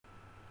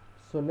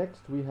So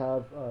next we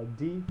have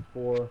D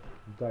for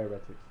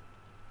diuretics.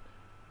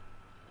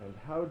 And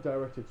how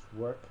diuretics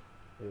work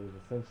is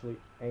essentially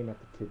aim at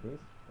the kidneys,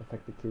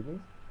 affect the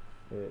kidneys.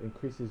 It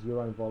increases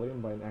urine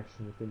volume by an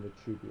action within the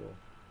tubule.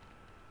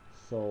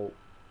 So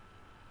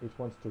it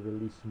wants to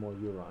release more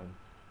urine,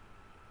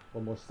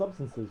 or more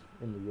substances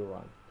in the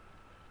urine.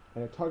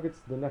 And it targets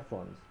the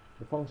nephrons,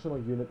 the functional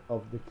unit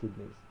of the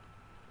kidneys,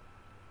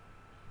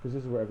 because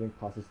this is where everything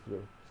passes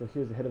through. So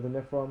here's the head of the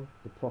nephron,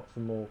 the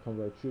proximal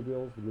convoluted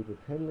tubules, the loop of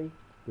Henle,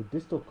 the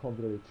distal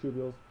convoluted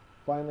tubules,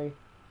 finally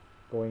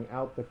going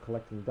out the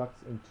collecting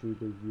ducts into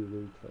the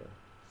ureter.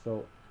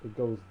 So it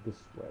goes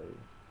this way.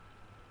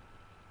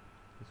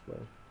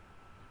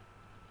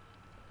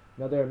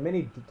 Now there are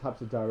many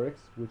types of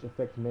diuretics which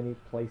affect many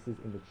places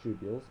in the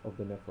tubules of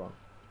the nephron,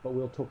 but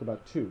we'll talk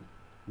about two.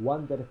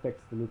 One that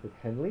affects the loop of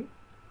Henle,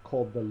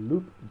 called the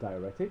loop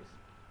diuretics.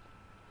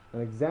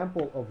 An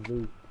example of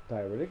loop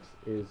diuretics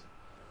is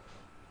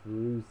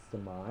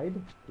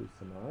furosemide.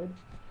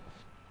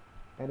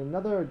 And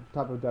another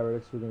type of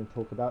diuretics we're going to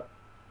talk about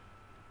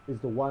is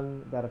the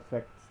one that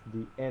affects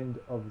the end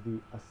of the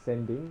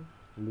ascending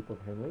loop of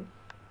Henle,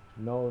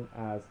 known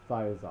as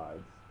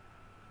thiazides.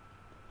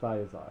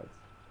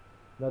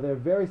 Now they're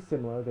very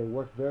similar, they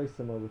work very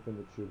similar within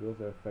the tubules,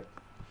 they affect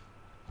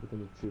within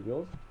the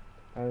tubules,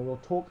 and we'll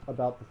talk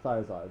about the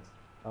thiazides.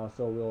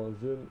 So we'll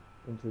zoom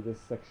into this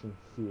section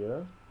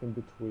here, in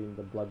between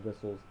the blood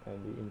vessels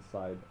and the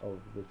inside of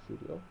the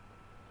tubule.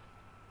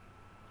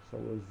 So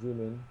we'll zoom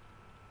in,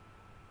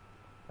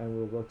 and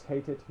we'll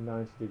rotate it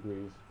 90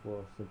 degrees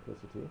for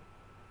simplicity.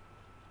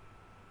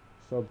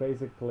 So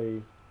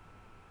basically,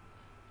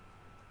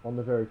 on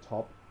the very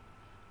top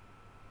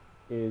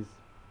is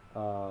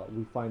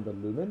we find the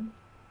lumen.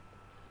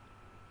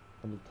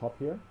 On the top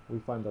here, we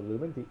find the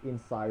lumen, the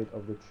inside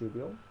of the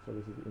tubule. So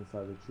this is the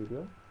inside of the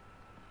tubule.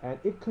 And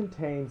it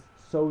contains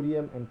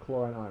sodium and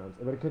chlorine ions.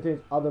 But it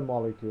contains other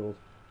molecules,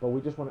 but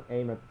we just want to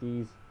aim at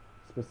these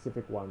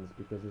specific ones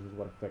because this is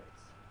what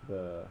affects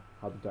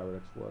how the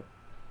diuretics work.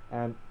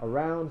 And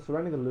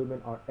surrounding the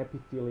lumen are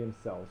epithelium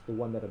cells, the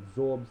one that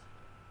absorbs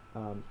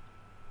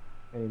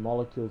any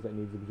molecules that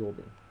needs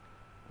absorbing.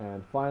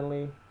 And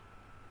finally,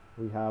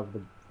 we have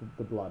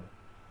the blood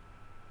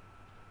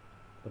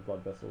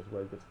vessels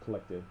where it gets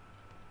collected.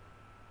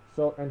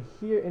 So, and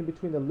here in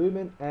between the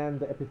lumen and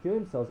the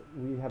epithelium cells,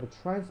 we have a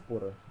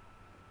transporter,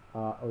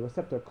 a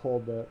receptor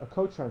called a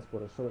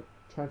co-transporter. So it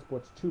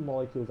transports two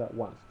molecules at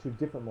once, two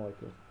different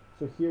molecules.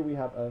 So here we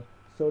have a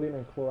sodium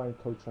and chlorine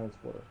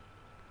co-transporter,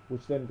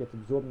 which then gets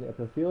absorbed in the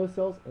epithelial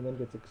cells and then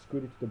gets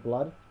excreted to the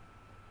blood,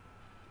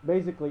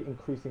 basically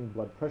increasing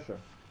blood pressure.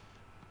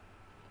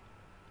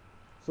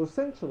 So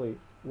essentially,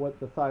 what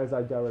the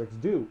thiazide diuretics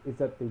do is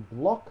that they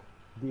block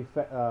the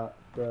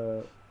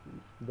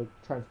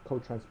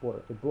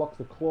co-transporter. It blocks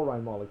the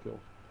chlorine molecule.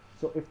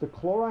 So if the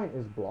chlorine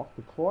is blocked,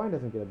 the chlorine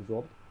doesn't get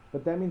absorbed,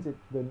 but that means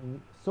the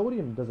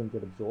sodium doesn't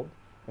get absorbed,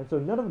 and so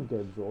none of them get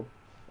absorbed,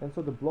 and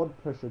so the blood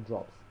pressure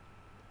drops.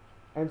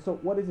 And so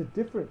what is the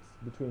difference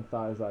between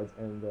thiazides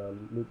and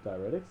loop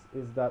diuretics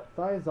is that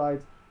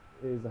thiazides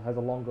has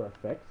a longer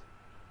effect,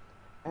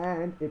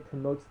 and it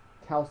promotes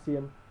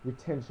calcium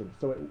retention,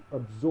 so it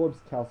absorbs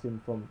calcium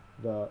from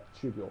the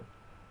tubule.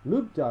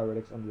 Loop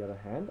diuretics, on the other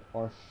hand,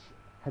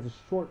 has a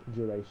short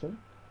duration,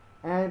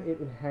 and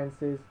it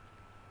enhances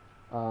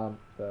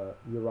the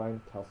urine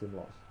calcium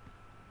loss.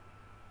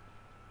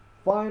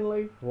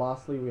 Finally,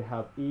 lastly, we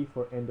have E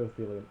for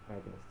endothelium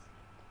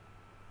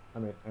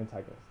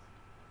antagonists.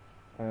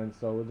 And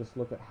so we'll just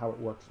look at how it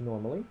works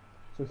normally.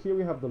 So here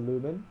we have the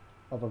lumen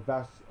of a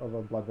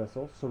blood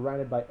vessel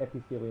surrounded by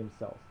epithelial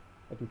cells,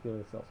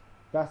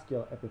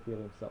 vascular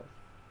epithelium cells.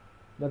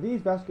 Now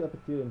these vascular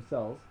epithelium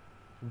cells,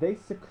 they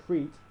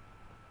secrete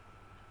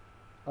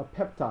a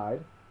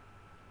peptide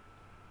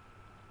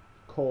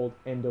called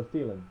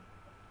endothelin,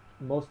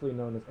 mostly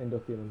known as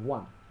endothelin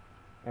 1,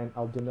 and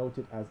I'll denote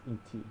it as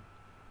ET.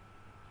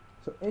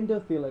 So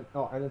endothelin,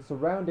 and then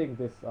surrounding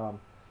this,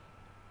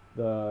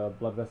 the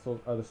blood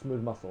vessels are the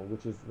smooth muscle,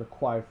 which is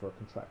required for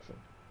contraction.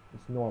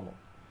 It's normal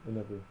in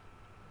every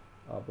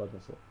blood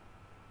vessel.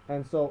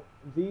 And so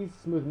these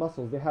smooth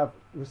muscles, they have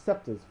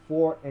receptors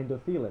for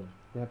endothelin.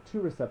 They have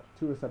two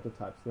receptor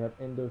types. They have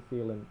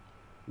endothelin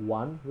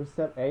 1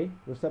 receptor, and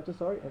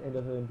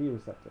endothelin B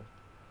receptor.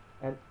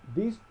 And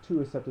these two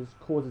receptors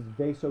causes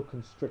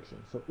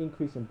vasoconstriction, so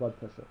increase in blood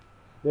pressure.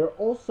 There are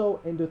also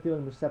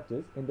endothelin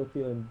receptors,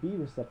 endothelin B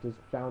receptors,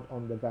 found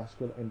on the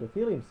vascular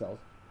endothelium cells.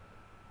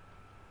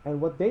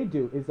 And what they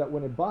do is that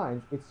when it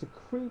binds, it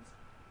secretes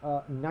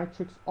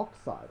nitrous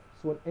oxide.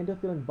 So when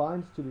endothelin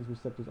binds to these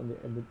receptors on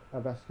the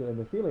vascular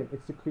endothelium,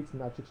 it secretes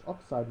nitrous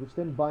oxide, which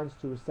then binds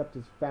to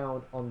receptors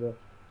found on the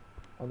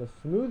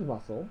smooth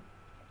muscle,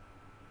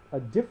 a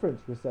different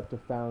receptor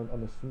found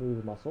on the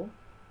smooth muscle,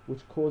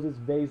 which causes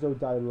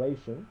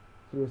vasodilation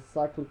through a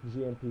cyclic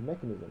GMP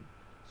mechanism.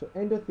 So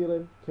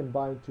endothelin can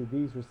bind to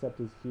these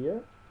receptors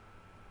here,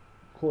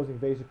 causing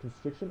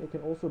vasoconstriction. It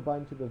can also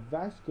bind to the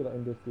vascular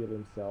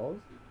endothelium cells,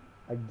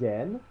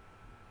 again,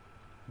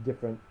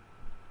 different,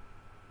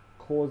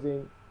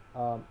 causing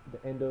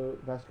the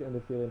vascular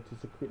endothelium to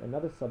secrete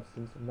another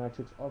substance,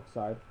 nitric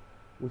oxide,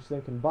 which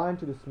then can bind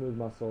to the smooth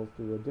muscles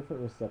through a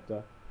different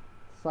receptor,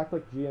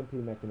 cyclic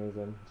GMP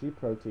mechanism, G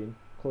protein,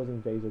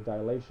 causing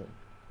vasodilation.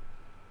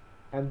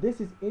 And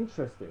this is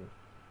interesting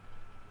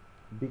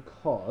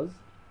because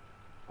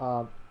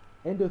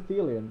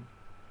endothelium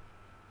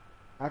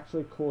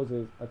actually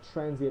causes a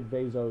transient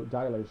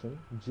vasodilation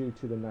due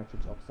to the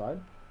nitric oxide,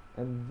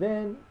 and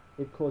then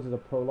it causes a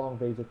prolonged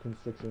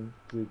vasoconstriction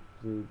due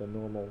to the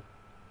normal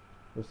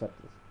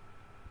receptors.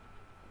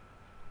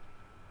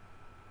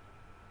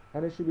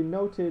 And it should be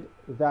noted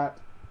that,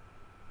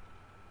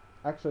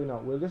 actually no,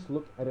 we'll just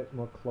look at it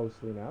more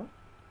closely now.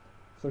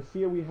 So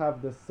here we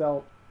have the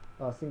cell,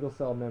 single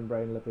cell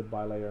membrane lipid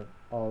bilayer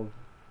of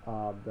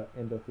the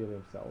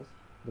endothelium cells,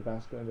 the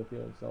vascular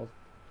endothelium cells,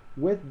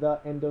 with the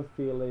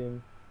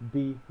endothelin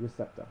B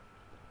receptor.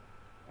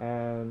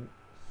 And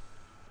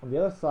on the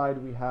other side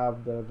we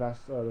have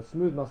the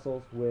smooth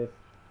muscles with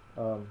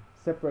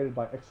separated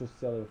by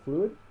extracellular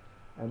fluid,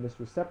 and this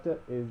receptor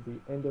is the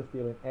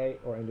endothelin A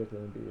or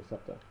endothelin B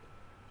receptor.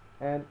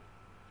 And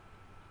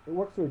it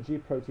works through a G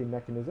protein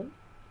mechanism,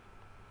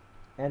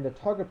 and the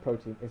target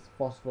protein is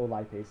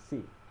phospholipase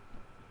C.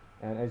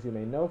 And as you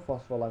may know,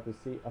 phospholipase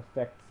C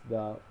affects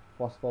the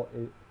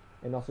phospholinositol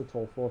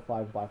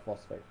 4,5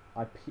 biphosphate,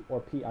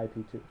 or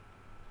PIP2.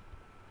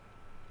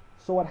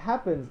 So what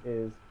happens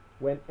is,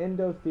 when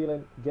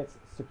endothelin gets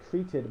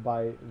secreted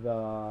by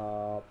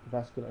the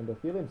vascular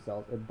endothelium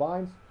cells, it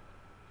binds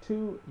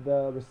to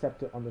the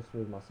receptor on the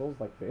smooth muscles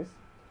like this,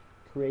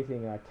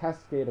 creating a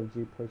cascade of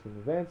G protein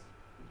events.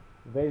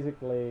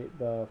 Basically,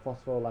 the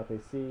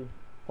phospholipase C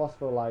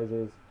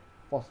phosphorylizes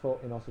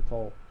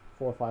phospholinositol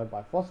 4,5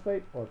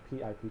 biphosphate, or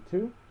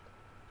PIP2,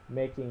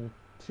 making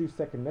two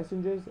second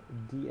messengers,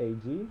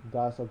 DAG,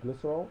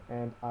 diacylglycerol,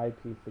 and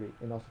IP3,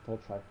 inositol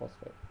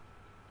triphosphate.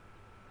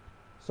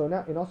 So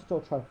now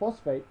inositol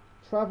triphosphate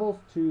travels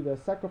to the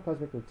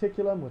sacroplasmic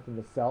reticulum within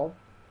the cell.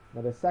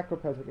 Now the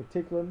sacroplasmic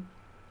reticulum,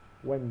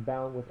 when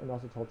bound with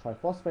inositol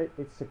triphosphate,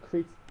 it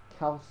secretes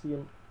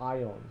calcium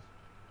ions.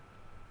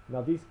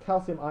 Now these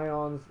calcium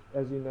ions,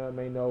 as you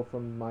may know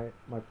from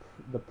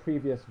the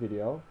previous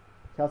video,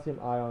 calcium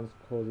ions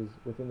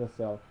within the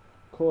cell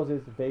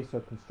causes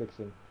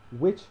vasoconstriction,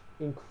 which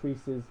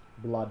increases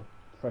blood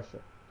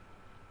pressure.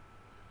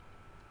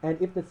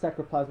 And if the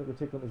sacroplasmic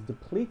reticulum is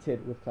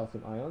depleted with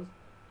calcium ions,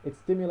 it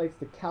stimulates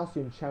the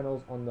calcium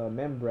channels on the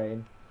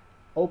membrane,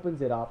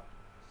 opens it up,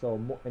 so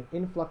an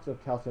influx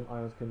of calcium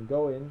ions can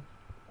go in,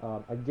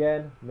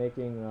 again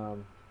making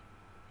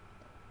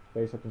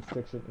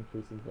vasoconstriction,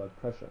 increasing blood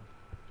pressure.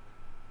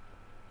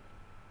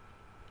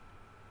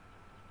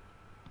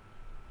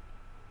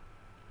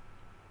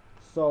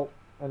 So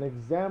an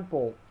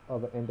example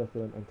of an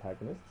endothelin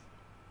antagonist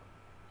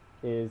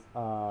is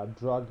a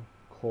drug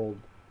called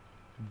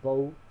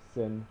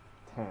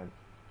bosentan.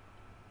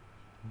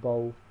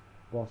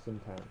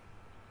 Bosentan.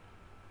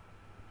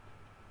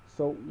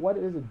 So what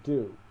does it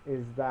do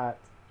is that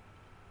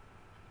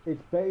it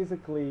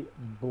basically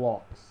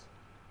blocks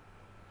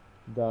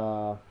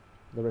the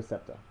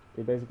receptor.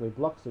 It basically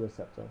blocks the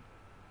receptor.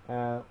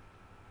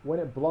 When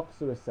it blocks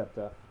the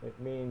receptor, it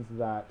means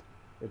that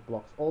it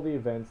blocks all the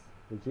events,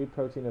 the G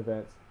protein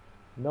events,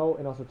 no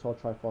inositol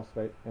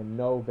triphosphate, and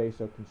no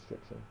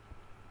vasoconstriction,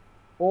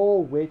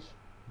 all which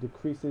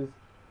decreases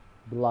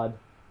blood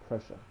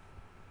pressure.